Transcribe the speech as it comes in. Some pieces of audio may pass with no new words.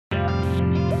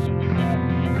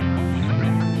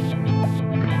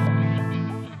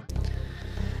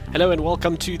Hello and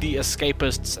welcome to the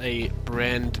Escapists, a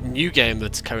brand new game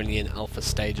that's currently in alpha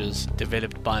stages,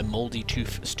 developed by Moldy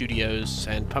Tooth Studios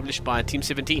and published by Team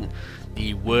 17,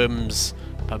 the Worms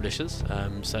publishers.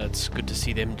 So it's good to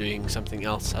see them doing something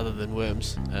else other than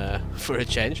Worms for a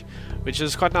change, which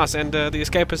is quite nice. And the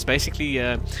Escapists, basically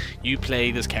you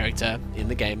play this character in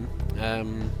the game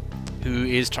who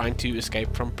is trying to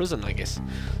escape from prison, I guess.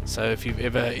 So if you've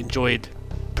ever enjoyed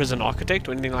Prison Architect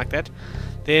or anything like that,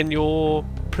 then your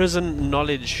prison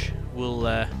knowledge will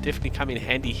definitely come in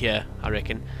handy here, I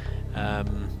reckon.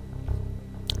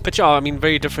 But yeah, I mean,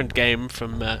 very different game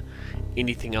from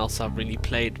anything else I've really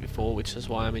played before, which is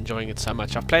why I'm enjoying it so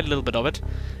much. I've played a little bit of it,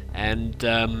 and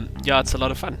yeah, it's a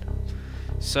lot of fun.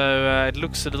 So it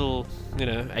looks a little,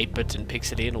 8-bit and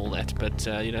pixely and all that, but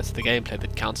it's the gameplay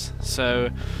that counts. So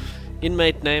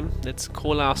inmate name, let's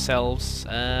call ourselves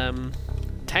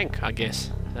Tank, I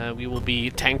guess. We will be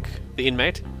Tank the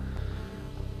inmate.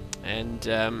 And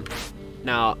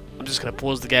now I'm just going to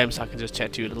pause the game so I can just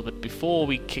chat to you a little bit before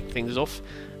we kick things off.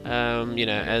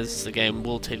 As the game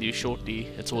will tell you shortly,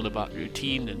 it's all about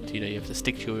routine, and you have to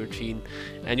stick to your routine.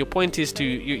 And your point is to,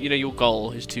 your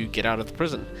goal is to get out of the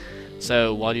prison.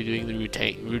 So while you're doing the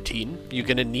routine, you're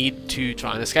going to need to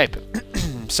try and escape.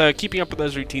 So keeping up with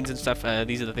those routines and stuff,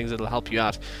 these are the things that will help you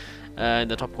out. In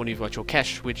the top corner you've got your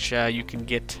cash, which you can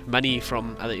get money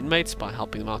from other inmates by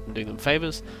helping them out and doing them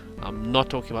favors. I'm not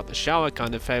talking about the shower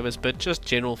kind of favors, but just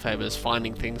general favors,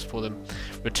 finding things for them,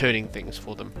 returning things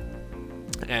for them,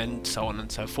 and so on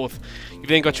and so forth. You've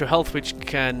then got your health, which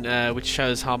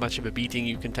shows how much of a beating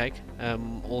you can take,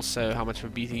 also how much of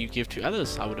a beating you give to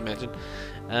others, I would imagine.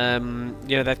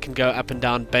 That can go up and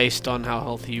down based on how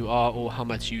healthy you are or how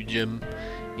much you gym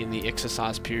in the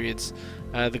exercise periods.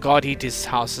 The guard heat is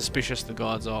how suspicious the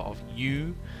guards are of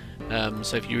you.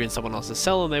 So if you're in someone else's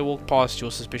cell and they walk past,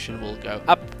 your suspicion will go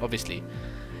up, obviously.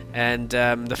 And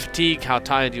the fatigue, how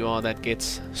tired you are, that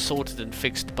gets sorted and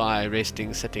fixed by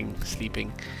resting, sitting,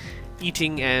 sleeping,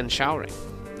 eating and showering.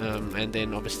 And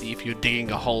then obviously if you're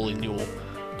digging a hole in your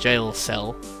jail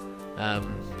cell,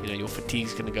 your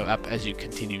fatigue's going to go up as you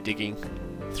continue digging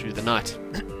through the night.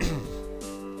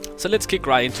 So let's kick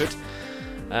right into it.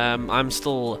 I'm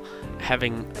still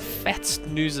having fat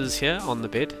snoozes here on the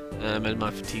bed, and my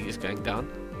fatigue is going down,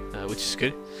 which is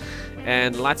good.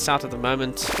 And lights out at the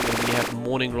moment. We have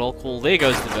morning roll call. There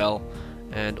goes the bell,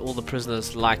 and all the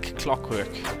prisoners, like clockwork,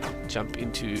 jump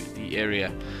into the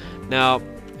area. Now,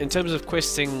 in terms of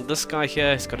questing, this guy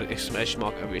here has got an exclamation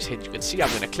mark over his head. You can see I'm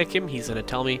going to click him. He's going to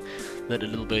tell me that a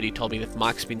little birdie told me that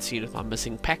Mike's been seen with my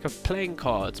missing pack of playing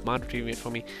cards. Mind retrieving it for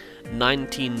me,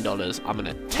 $19. I'm going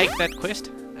to take that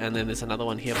quest. And then there's another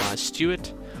one here by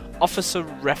Stuart. Officer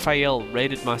Raphael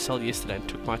raided my cell yesterday and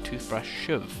took my toothbrush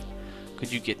shiv.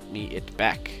 Could you get me it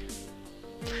back?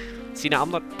 See, now I'm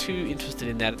not too interested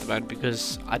in that at the moment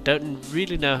because I don't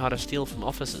really know how to steal from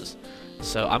officers.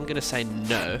 So I'm going to say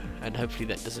no, and hopefully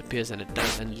that disappears, and it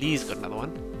does. And Lee's got another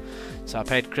one. So I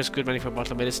paid Chris good money for a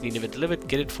bottle of medicine he never delivered.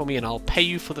 Get it for me and I'll pay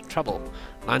you for the trouble.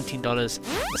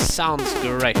 $19. Sounds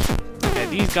great. Okay,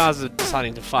 these guys are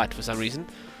deciding to fight for some reason.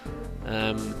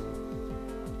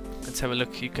 Let's have a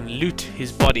look. You can loot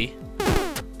his body,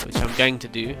 which I'm going to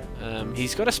do.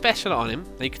 He's got a spatula on him.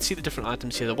 Now you can see the different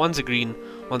items here. The ones are green,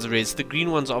 ones are red. So the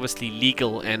green ones are obviously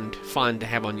legal and fine to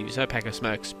have on you. So a pack of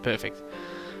smokes, perfect.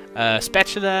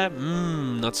 Spatula,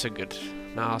 not so good.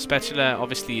 Now spatula,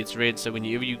 obviously it's red, so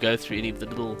whenever you go through any of the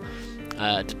little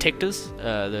detectors,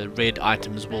 the red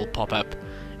items will pop up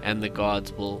and the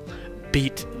guards will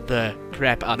beat the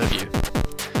crap out of you.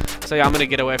 So yeah, I'm going to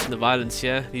get away from the violence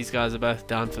here. These guys are both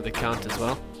down for the count as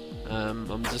well.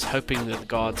 I'm just hoping that the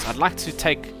guards... I'd like to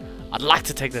take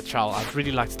that trowel. I'd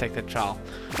really like to take that trowel.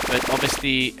 But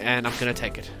obviously... And I'm going to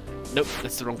take it. Nope,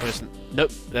 that's the wrong person.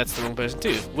 Nope, that's the wrong person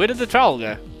too. Where did the trowel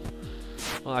go?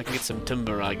 Well, I can get some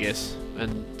timber, I guess.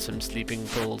 And some sleeping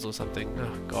pills or something.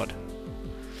 Oh, God.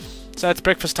 So it's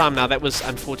breakfast time now. That was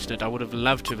unfortunate. I would have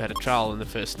loved to have had a trowel in the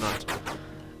first night.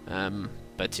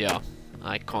 But yeah...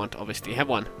 I can't obviously have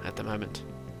one at the moment.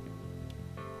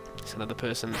 There's another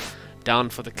person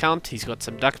down for the count. He's got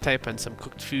some duct tape and some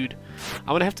cooked food. I'm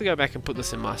going to have to go back and put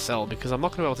this in my cell because I'm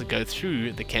not going to be able to go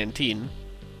through the canteen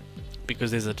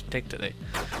because there's a detector there.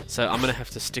 So I'm going to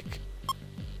have to stick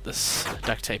this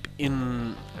duct tape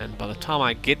in, and by the time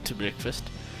I get to breakfast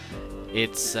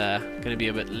it's going to be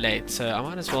a bit late. So I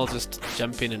might as well just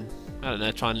jump in and, I don't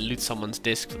know, try and loot someone's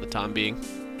desk for the time being.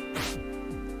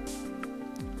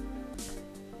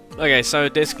 Okay, so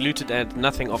desk looted and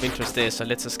nothing of interest there, so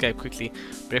let's escape quickly.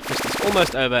 Breakfast is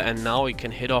almost over and now we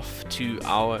can head off to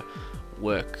our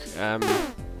work.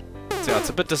 So yeah, it's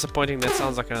a bit disappointing. That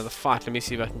sounds like another fight. Let me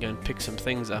see if I can go and pick some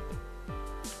things up.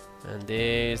 And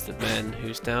there's the man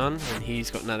who's down, and he's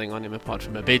got nothing on him apart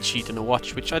from a bedsheet and a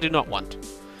watch, which I do not want.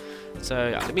 So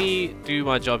yeah, let me do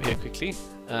my job here quickly.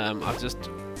 I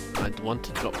want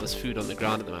to drop this food on the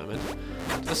ground at the moment,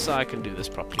 just so I can do this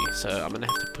properly. So I'm going to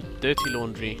have to put dirty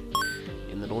laundry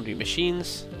in the laundry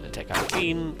machines, and take out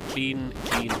clean, clean,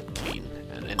 clean, clean,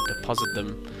 and then deposit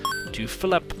them to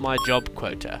fill up my job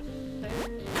quota.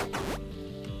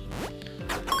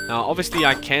 Now obviously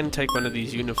I can take one of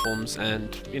these uniforms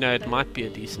and, you know, it might be a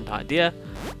decent idea,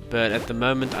 but at the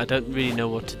moment I don't really know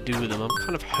what to do with them. I'm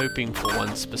kind of hoping for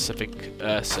one specific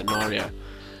scenario.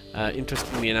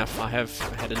 Interestingly enough, I have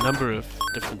had a number of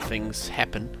different things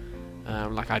happen.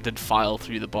 Like I did file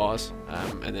through the bars,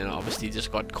 and then I obviously just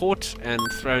got caught and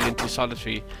thrown into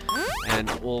solitary, and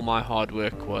all my hard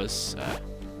work was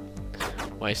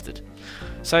wasted.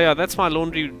 So yeah, that's my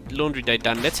laundry day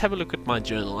done. Let's have a look at my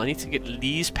journal. I need to get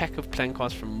Lee's pack of playing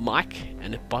cards from Mike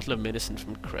and a bottle of medicine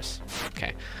from Chris.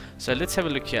 Okay, so let's have a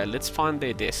look here. Let's find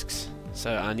their desks.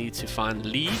 So I need to find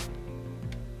Lee.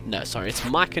 No, sorry, it's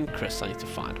Mike and Chris. I need to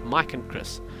find Mike and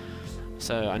Chris.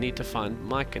 So I need to find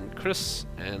Mike and Chris,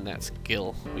 and that's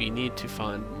Gil. We need to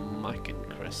find Mike and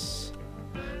Chris.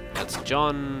 That's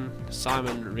John,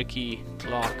 Simon, Ricky,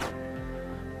 Clark,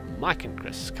 Mike and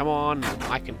Chris. Come on,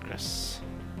 Mike and Chris.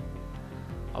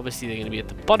 Obviously they're going to be at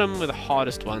the bottom where the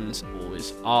hardest ones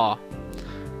always are.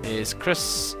 There's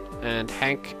Chris and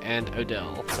Hank and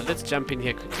Odell. So let's jump in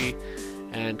here quickly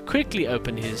and quickly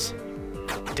open his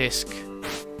desk.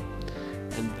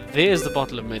 And there's the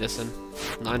bottle of medicine,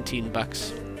 19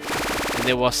 bucks. And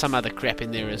there was some other crap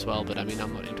in there as well, but I mean,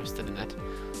 I'm not interested in that.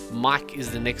 Mike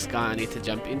is the next guy I need to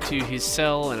jump into his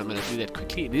cell, and I'm going to do that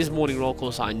quickly. It is morning roll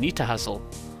call, so I need to hustle.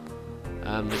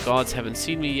 The guards haven't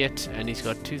seen me yet, and he's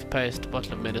got toothpaste, a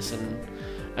bottle of medicine.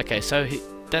 Okay, so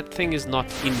that thing is not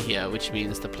in here, which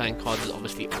means the playing card is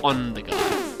obviously on the guy.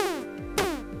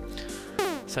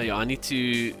 So yeah, I need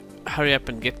to hurry up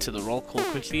and get to the roll call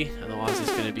quickly, otherwise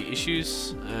there's going to be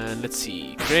issues. And let's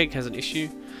see, Greg has an issue.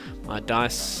 My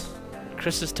dice,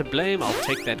 Chris is to blame. I'll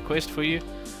take that quest for you.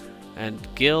 And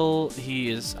Gil, he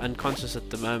is unconscious at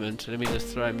the moment. Let me just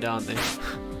throw him down there.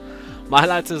 My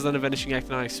highlighter is on a vanishing act,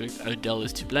 and I expect Odell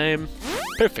is to blame.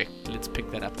 Perfect, let's pick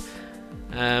that up.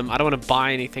 I don't want to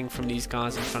buy anything from these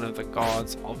guys in front of the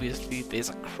guards. Obviously, there's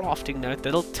a crafting note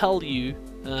that'll tell you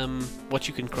what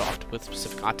you can craft with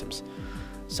specific items.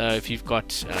 So if you've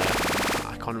got,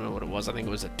 I can't remember what it was, I think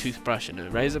it was a toothbrush and a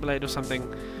razor blade or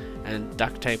something, and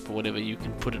duct tape or whatever, you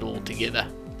can put it all together.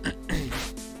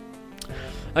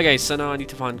 Okay, so now I need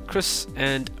to find Chris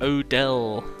and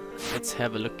Odell. Let's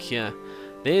have a look here.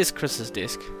 There's Chris's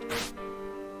desk.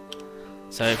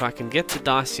 So if I can get the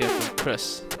dice here from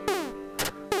Chris,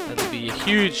 that'll be a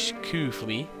huge coup for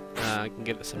me. I can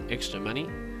get some extra money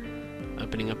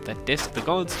opening up that desk. The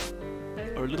guards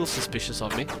are a little suspicious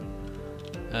of me.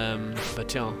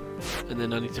 But yeah. And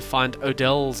then I need to find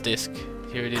Odell's desk.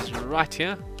 Here it is right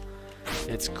here.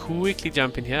 Let's quickly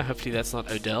jump in here. Hopefully that's not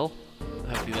Odell.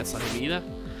 Hopefully that's not him either.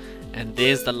 And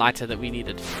there's the lighter that we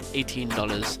needed.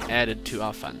 $18 added to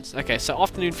our funds. Okay, so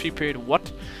afternoon free period.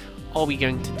 What are we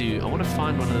going to do? I want to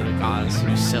find one of the guys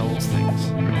who sells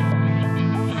things.